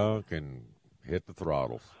her dunk, and hit the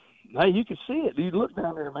throttles. Hey, you can see it. You look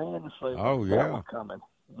down there, man, and say, oh, yeah. That coming.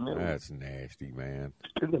 That's nasty, man.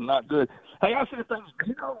 It's not good. Hey, I said things,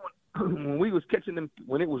 when we was catching them,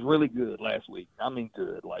 when it was really good last week, I mean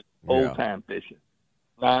good, like old-time fishing.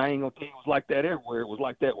 Now, I ain't going to tell you it was like that everywhere. It was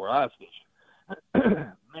like that where I was fishing.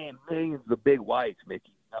 Man, millions of big whites,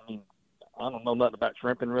 Mickey. I mean, I don't know nothing about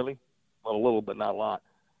shrimping, really. Well, a little, but not a lot.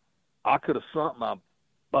 I could have sunk my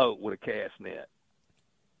boat with a cast net.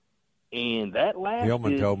 And that lasted.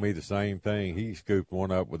 Hillman told me the same thing. He scooped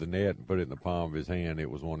one up with a net and put it in the palm of his hand. It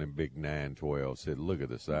was one of them big 9-12. Said, look at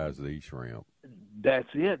the size of these shrimp. That's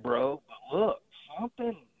it, bro. But look,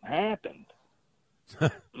 something happened.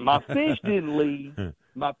 My fish didn't leave.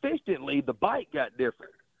 The bite got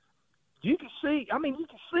different. You can see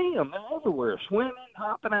them. They're everywhere, swimming,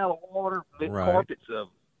 hopping out of the water, big carpets of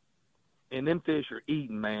them. And them fish are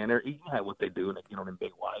eating, man. They're eating what they do, and they get on them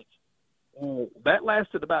big whites. Well, that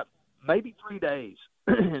lasted about maybe 3 days.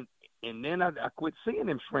 And then I quit seeing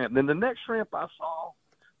them shrimp. Then the next shrimp I saw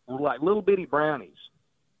were like little bitty brownies.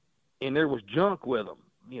 And there was junk with them,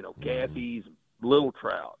 catfies, little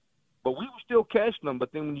trout. But we were still catching them.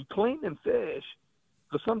 But then when you clean them fish,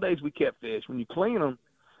 because some days we kept fish, when you clean them,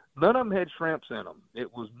 none of them had shrimps in them.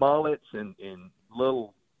 It was mullets and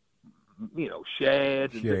little,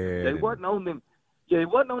 shads. They wasn't on them. Yeah, they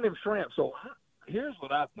wasn't on them shrimp. So here's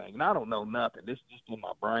what I think, and I don't know nothing. This is just in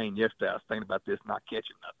my brain yesterday. I was thinking about this, not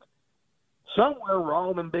catching nothing. Somewhere where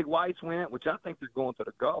all them big whites went, which I think they're going to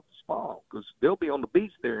the Gulf to spawn, because they'll be on the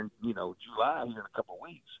beach there in, July here in a couple of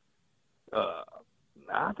weeks.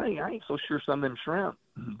 I ain't so sure some of them shrimp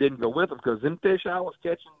didn't go with them, because them fish I was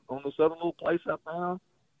catching on this other little place I found,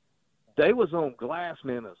 they was on glass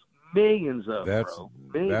minnows. Millions of them,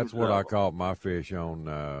 bro. That's what I caught my fish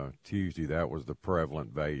on Tuesday. That was the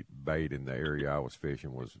prevalent bait in the area I was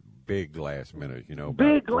fishing, was big glass minnows, big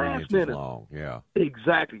about glass 3 inches minnows. long. Yeah.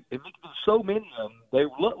 Exactly. And there's so many of them, they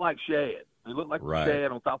look like shad. They look like shad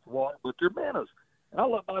on top of the water, but they're minnows. And I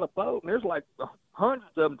look by the boat, and there's like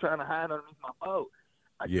hundreds of them trying to hide underneath my boat.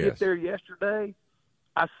 I get there yesterday,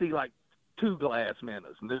 I see like 2 glass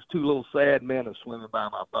minnows, and there's 2 little sad minnows swimming by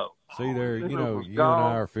my boat. See there, you know, you and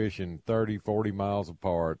I are fishing 30, 40 miles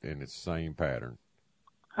apart, and it's the same pattern.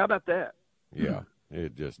 How about that? Yeah,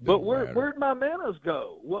 it just But doesn't matter. where'd my minnows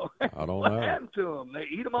go? Well, I don't what know. happened to them? They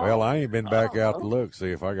eat them all? Well, I ain't been back out to look,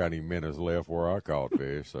 see if I got any minnows left where I caught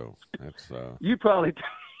fish, so that's You probably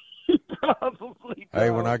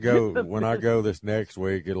Hey, when I go this next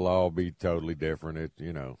week, it'll all be totally different. It,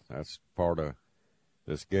 you know, that's part of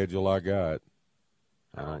the schedule I got.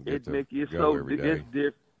 I don't get to go every day.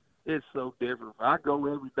 It's so different. I go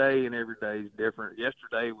every day, and every day is different.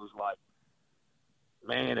 Yesterday was like,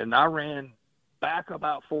 man, and I ran back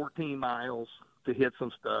about 14 miles to hit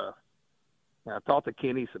some stuff. And I talked to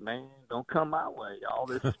Kenny. He said, man, don't come my way, y'all.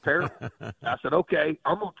 This is terrible. I said, okay,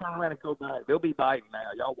 I'm going to turn around and go back. They'll be biting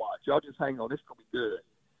now. Y'all watch. Y'all just hang on. This is going to be good.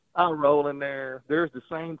 I roll in there. There's the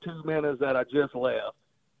same 2 minnows that I just left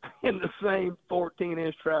and the same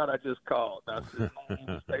 14-inch trout I just caught. I said, man,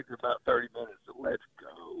 you stayed there about 30 minutes, so let's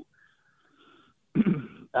go.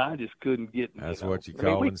 I just couldn't get. That's what you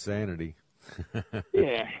call insanity.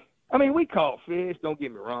 Yeah. I mean, we caught fish, don't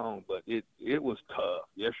get me wrong, but it was tough.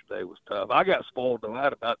 Yesterday was tough. I got spoiled, though. I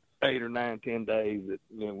had about 8 or 9, 10 days that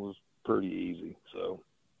it was pretty easy. So,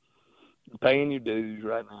 paying your dues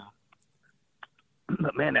right now.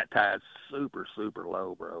 But, man, that tide's super, super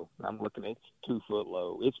low, bro. I'm looking at 2-foot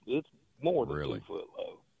low. It's more than 2-foot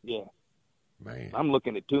low. Yeah. Man. I'm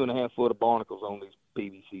looking at 2.5 foot of barnacles on these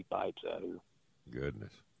PVC pipes out here.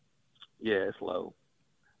 Goodness. Yeah, it's low.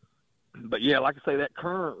 But, yeah, like I say, that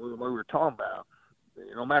current we were talking about,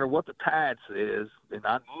 no matter what the tide says, and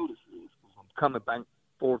I notice this because I'm coming back and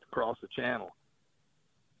forth across the channel,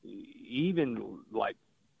 even like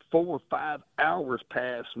 4 or 5 hours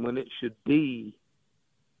past when it should be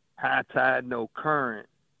high tide, no current,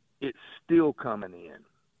 it's still coming in.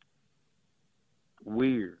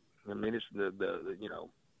 Weird. I mean, it's the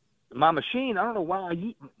my machine, I don't know why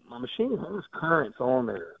my machine has currents on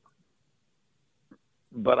there.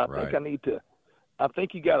 But I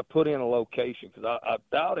think you got to put in a location because I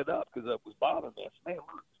dialed it up because it was bothering me. I said, man,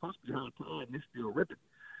 look, it's supposed to be high tide and it's still ripping.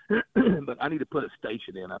 But I need to put a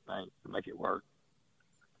station in, I think, to make it work.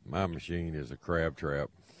 My machine is a crab trap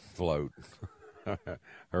float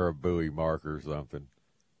or a buoy marker or something.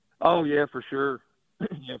 Oh, yeah, for sure.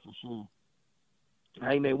 Yeah, for sure.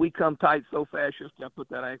 Hey, man, we come tight so fast, I put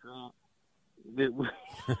that anchor on.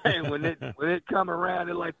 And when it come around,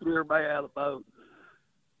 it like threw everybody out of the boat.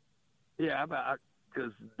 Yeah,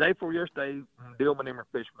 because the day before yesterday, Dillman and them were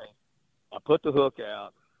fishing me. I put the hook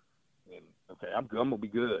out, and, okay, I'm going to be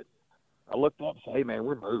good. I looked up and said, hey, man,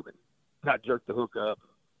 we're moving. I jerked the hook up,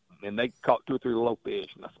 and they caught 2 or 3 little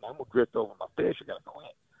fish. And I said, I'm going to drift over my fish. I got to go in.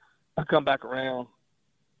 I come back around,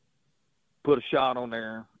 put a shot on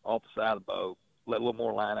there off the side of the boat, let a little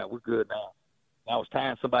more line out. We're good now. I was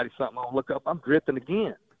tying somebody something on. Look up, I'm drifting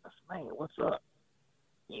again. I said, man, what's up?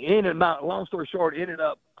 Long story short, ended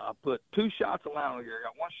up, I put 2 shots of line on here. I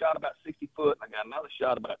got 1 shot about 60 foot, and I got another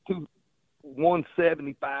shot about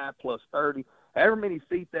 175 plus 30. However many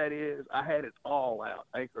feet that is, I had it all out,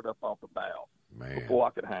 anchored up off the bow before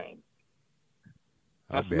I could hang.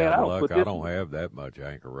 I'd be out of luck. I don't have that much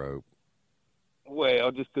anchor rope.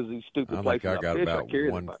 Well, just because these stupid places I got about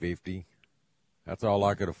 150. That's all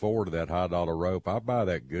I could afford of that $high rope. I buy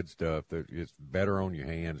that good stuff that it's better on your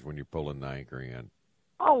hands when you're pulling the anchor in.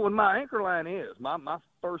 Oh, and my anchor line is my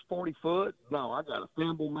first 40 foot. No, I got a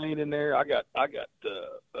thimble made in there. I got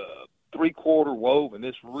 3/4 woven.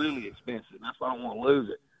 It's really expensive. That's why I don't want to lose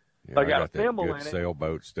it. Yeah, I got a thimble that good in it.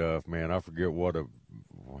 Sailboat stuff, man. I forget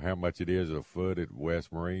how much it is a foot at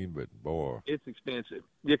West Marine, but boy, it's expensive.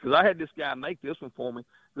 Yeah, because I had this guy make this one for me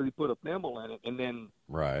because he put a thimble in it, and then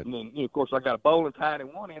of course I got a bowline tied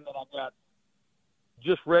in one end, and I got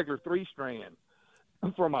just regular 3-strand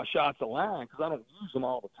for my shots of line because I don't use them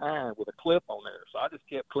all the time with a clip on there. So I just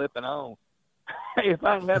kept clipping on. Hey, if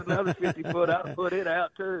I had another 50 foot, I'd have put it out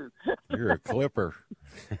too. You're a clipper.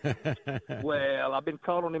 Well, I've been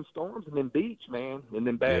caught on them storms and them beach, man, and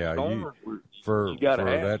them bad storms. For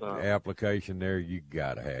that something. application there, you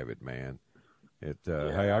got to have it, man. Hey,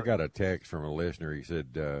 I got a text from a listener. He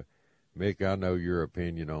said, Mick, I know your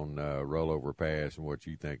opinion on Rollover Pass and what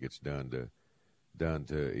you think it's done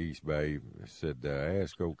to East Bay. I said,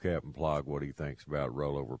 ask old Captain Plaag what he thinks about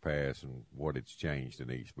Rollover Pass and what it's changed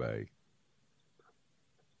in East Bay.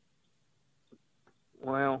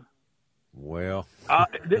 Well,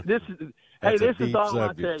 this is all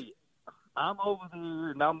subject. I tell you. I'm over there,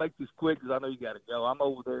 and I'll make this quick because I know you got to go. I'm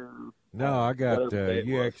over there. No, I got.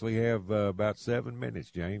 You actually have about 7 minutes,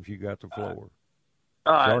 James. You got the floor.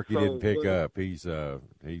 All right, Sharky didn't pick up. He's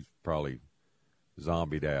probably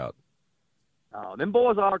zombied out. Them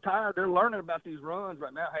boys are tired. They're learning about these runs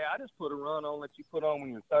right now. Hey, I just put a run on that you put on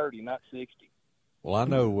when you're 30, not 60. Well, I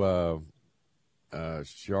know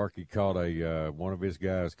Sharky caught one of his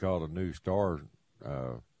guys caught a new star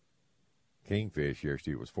kingfish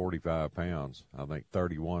yesterday. It was 45 pounds. I think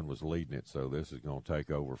 31 was leading it, so this is going to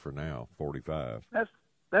take over for now, 45. That's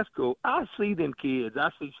cool. I see them kids.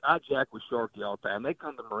 I jack with Sharky all the time. They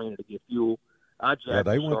come to Marina to get fuel. Yeah,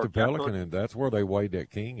 they went to Pelican, and that's where they weighed that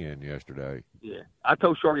king in yesterday. Yeah. I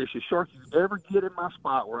told Sharky, I said, Sharky, if you ever get in my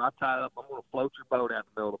spot where I tie up, I'm going to float your boat out in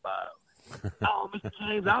the middle of the bayou. Oh, Mr.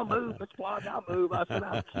 James, I'll move. Mr. Plaag, I'll move. I said,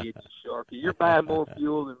 I'm kidding you, Sharky. You're buying more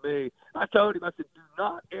fuel than me. I told him, I said, do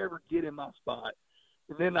not ever get in my spot.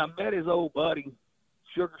 And then I met his old buddy,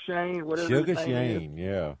 Sugar Shane, whatever Sugar his name Shane, is.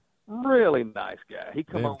 yeah. Really nice guy. He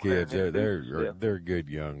come Them over kids, there. they're good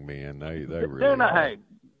young men. They really they're not. are. Hey,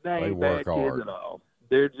 they ain't work bad hard. kids at all.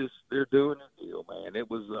 They're doing their deal, man. It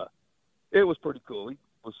was pretty cool. He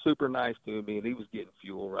was super nice to me, and he was getting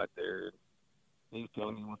fuel right there. And he was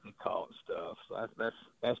telling me what they call it and stuff. So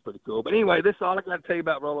that's pretty cool. But anyway, this is all I got to tell you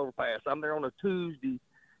about Rollover Pass. I'm there on a Tuesday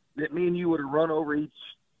that me and you would have run over each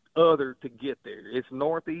other to get there. It's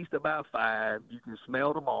northeast about 5. You can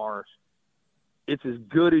smell the marsh. It's as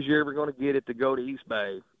good as you're ever going to get it to go to East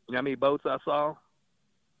Bay. You know how many boats I saw?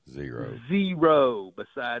 0. 0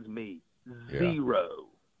 besides me. Yeah. 0.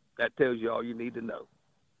 That tells you all you need to know.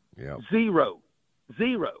 Yeah. 0.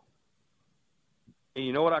 And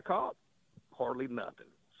you know what I caught? Hardly nothing.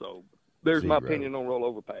 So there's my 0. opinion on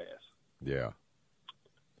Rollover Pass. Yeah.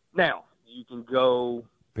 Now, you can go.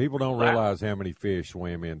 People don't realize how many fish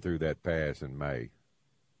swim in through that pass in May.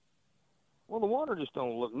 Well, the water just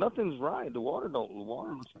don't look. Nothing's right. The water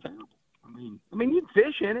looks terrible. I mean, you can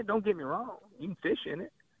fish in it. Don't get me wrong. You can fish in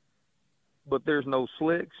it, but there's no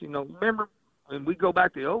slicks. You know, remember, and we go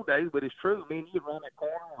back to the old days, but it's true. I mean, you around that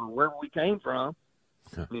corner or wherever we came from.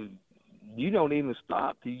 I mean, you don't even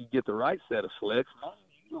stop till you get the right set of slicks. Man,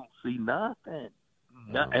 you don't see nothing.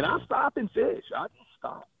 And I stop and fish. I just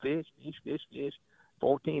stop, fish,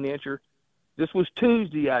 14-incher. This was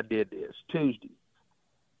Tuesday I did this, Tuesday.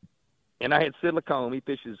 And I had Sid Lacombe. He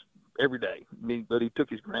fishes every day, but he took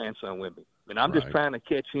his grandson with me. And I'm just trying to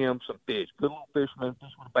catch him some fish. Good little fisherman,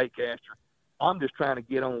 fish with a bait caster. I'm just trying to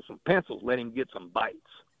get on some pencils, let him get some bites.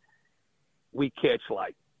 We catch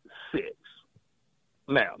like 6.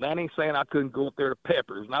 Now, that ain't saying I couldn't go up there to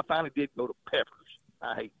Peppers, and I finally did go to Peppers.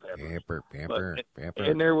 I hate Peppers. Pepper.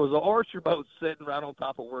 And there was an Archer boat sitting right on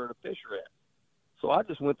top of where the fish are at. So I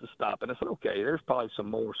just went to stop, and I said, okay, there's probably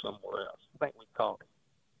some more somewhere else. I think we caught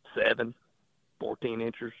 7,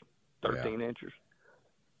 14-inchers, 13-inchers.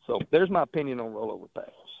 So there's my opinion on Rollover Pass.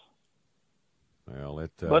 Well,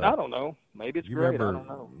 but I don't know. Maybe it's great. I don't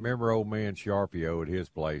know. Remember old man Sharpio at his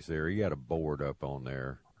place there? He had a board up on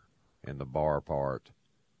there in the bar part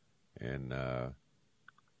and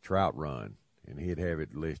trout run, and he'd have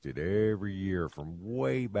it listed every year from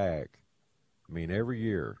way back. I mean, every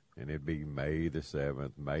year, and it'd be May the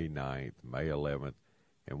 7th, May 9th, May 11th,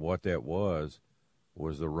 and what that was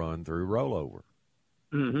the run through Rollover.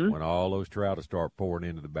 Mm-hmm. When all those trout will start pouring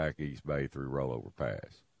into the back East Bay through Rollover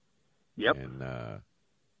Pass. Yep.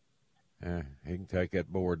 And he can take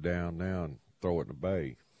that board down now and throw it in the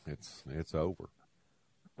bay. It's over.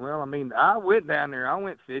 Well, I mean, I went down there. I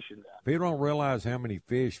went fishing. People don't realize how many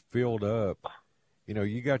fish filled up. You know,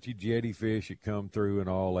 you got your jetty fish that come through and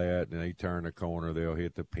all that, and they turn the corner. They'll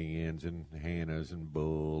hit the pins and Hannahs and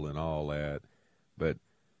bull and all that. But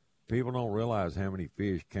people don't realize how many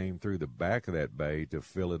fish came through the back of that bay to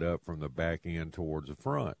fill it up from the back end towards the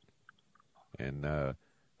front. And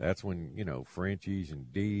that's when, you know, Frenchies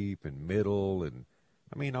and deep and middle and,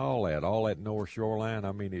 I mean, all that north shoreline,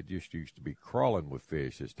 I mean, it just used to be crawling with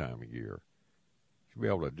fish this time of year. You should be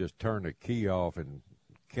able to just turn the key off and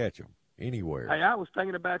catch them anywhere. Hey, I was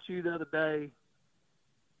thinking about you the other day.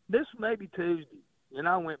 This may be Tuesday, and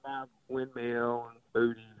I went by Windmill and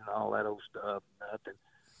Booties and all that old stuff. And nothing.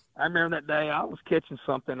 I remember that day I was catching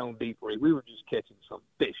something on Deep Reef. We were just catching some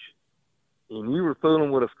fish. And you were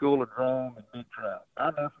fooling with a school of drum and big trout.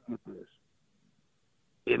 I'll never forget this.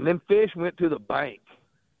 And them fish went to the bank.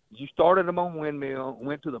 You started them on Windmill,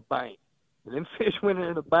 went to the bank. And them fish went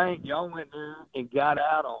into the bank. Y'all went there and got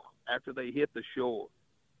out on them after they hit the shore.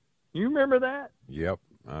 You remember that? Yep,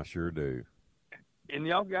 I sure do. And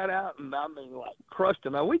y'all got out and, I mean, like, crushed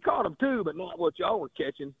them. Now, we caught them too, but not what y'all were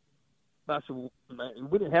catching. I said, well, man,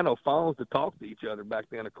 we didn't have no phones to talk to each other back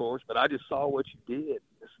then, of course, but I just saw what you did.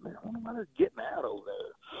 I said, man, I wonder why they're getting out over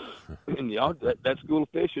there. And y'all, that school of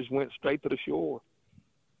fishes went straight to the shore.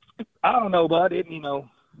 I don't know, bud. You know,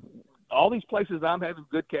 all these places I'm having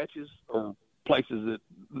good catches are places that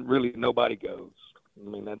really nobody goes. I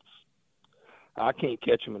mean, I can't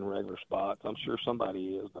catch them in regular spots. I'm sure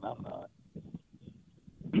somebody is, but I'm not.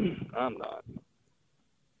 I'm not.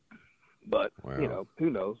 But well, you know, who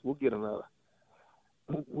knows? We'll get another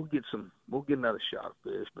shot of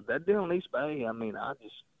fish. But that deal in East Bay, I mean, I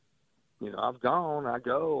just, you know, I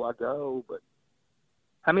go. But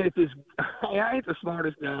I mean, I ain't the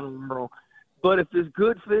smartest guy in the world, but if it's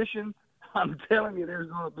good fishing, I'm telling you, there's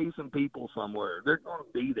going to be some people somewhere. They're going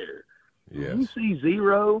to be there. Yes. When you see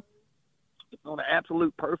zero on an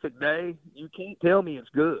absolute perfect day, you can't tell me it's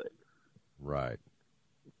good. Right.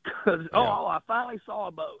 Because, I finally saw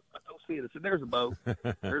a boat. I don't see it. I said, there's a boat.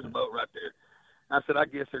 There's a boat right there. I said, I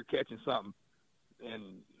guess they're catching something.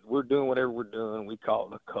 And we're doing whatever we're doing. We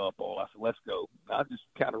called a couple. I said, let's go. I just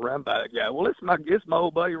kind of ran by that guy. Well, it's my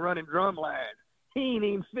old buddy running drum line. He ain't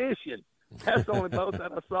even fishing. That's the only boat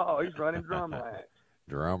that I saw. He's running drum line.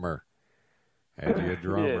 Drummer. Had you a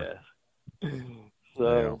drummer. Yes.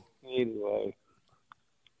 So, anyway,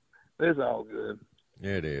 it's all good.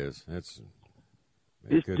 It is. It's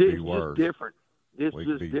could just, be worse. Different. It's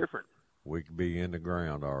just different. We could be in the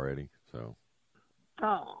ground already. So.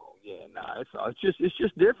 Oh yeah, no, it's just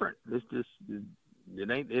different. It's just it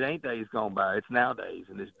ain't days gone by. It's nowadays,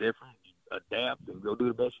 and it's different. You adapt and go do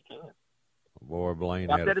the best you can. Boy, Blaine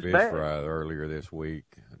had a fish fry earlier this week,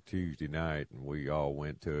 Tuesday night, and we all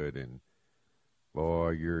went to it. And boy,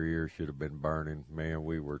 your ears should have been burning, man.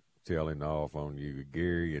 We were telling off on you,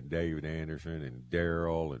 Gary and David Anderson and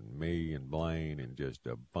Daryl and me and Blaine and just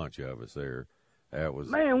a bunch of us there. That was,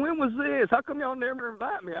 man, when was this? How come y'all never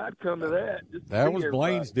invite me? I'd come to that. That was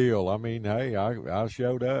Blaine's deal. I mean, hey, I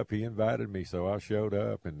showed up. He invited me, so I showed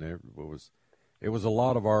up, and it was a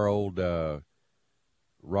lot of our old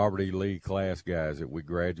Robert E. Lee class guys that we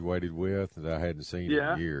graduated with that I hadn't seen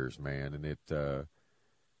in years, man. And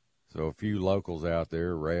so a few locals out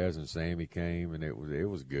there, Raz and Sammy came, and it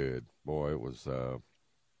was good. Boy,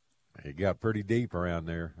 it got pretty deep around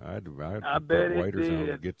there. I had to put waders on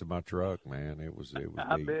to get to my truck, man. It was I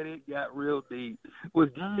deep. bet it got real deep. Was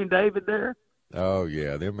Gary and David there? Oh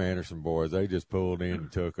yeah, them Anderson boys, they just pulled in and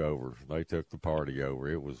took over. They took the party over.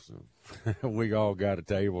 It was we all got a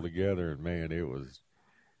table together, and man, it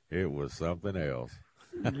was something else.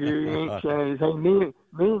 Gary ain't changed. Hey, me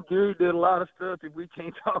and Gary did a lot of stuff that we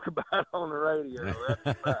can't talk about on the radio.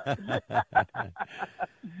 That's right.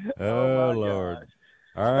 Oh Lord. Gosh.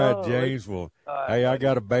 All right, James. Well, hey, I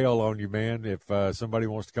got a bail on you, man. If somebody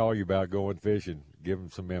wants to call you about going fishing, give them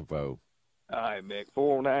some info. All right, Mick.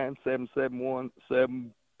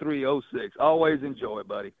 409-771-7306. Always enjoy it,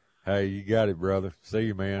 buddy. Hey, you got it, brother. See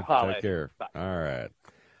you, man. Holla. Take care. Bye. All right.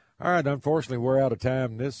 Unfortunately, we're out of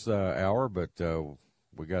time this hour, but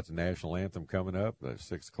we got the national anthem coming up, the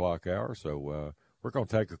 6 o'clock hour. So we're going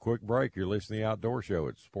to take a quick break. You're listening to the Outdoor Show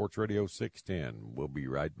at Sports Radio 610. We'll be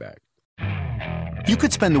right back. You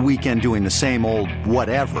could spend the weekend doing the same old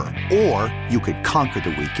whatever, or you could conquer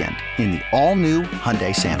the weekend in the all-new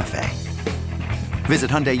Hyundai Santa Fe.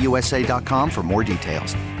 Visit HyundaiUSA.com for more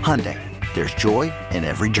details. Hyundai, there's joy in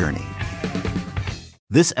every journey.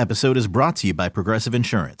 This episode is brought to you by Progressive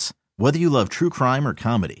Insurance. Whether you love true crime or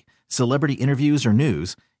comedy, celebrity interviews or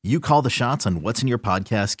news, you call the shots on what's in your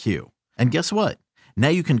podcast queue. And guess what? Now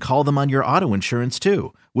you can call them on your auto insurance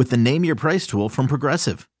too with the Name Your Price tool from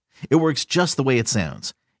Progressive. It works just the way it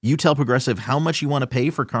sounds. You tell Progressive how much you want to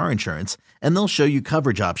pay for car insurance, and they'll show you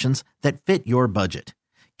coverage options that fit your budget.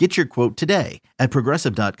 Get your quote today at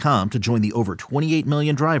Progressive.com to join the over 28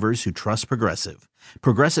 million drivers who trust Progressive.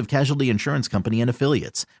 Progressive Casualty Insurance Company and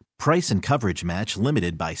Affiliates. Price and coverage match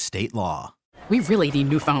limited by state law. We really need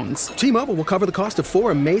new phones. T-Mobile will cover the cost of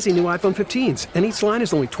 4 amazing new iPhone 15s, and each line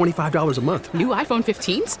is only $25 a month. New iPhone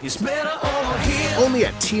 15s? It's better over here. Only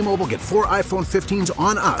at T-Mobile, get 4 iPhone 15s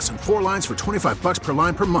on us and 4 lines for $25 per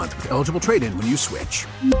line per month with eligible trade-in when you switch.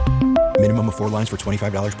 Minimum of 4 lines for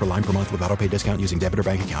 $25 per line per month with auto-pay discount using debit or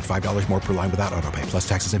bank account. $5 more per line without auto-pay, plus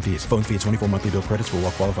taxes and fees. Phone fee at 24 monthly bill credits for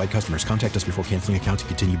well-qualified customers. Contact us before canceling account to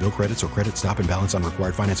continue bill credits or credit stop and balance on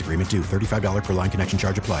required finance agreement due. $35 per line connection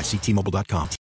charge applies. See T-Mobile.com.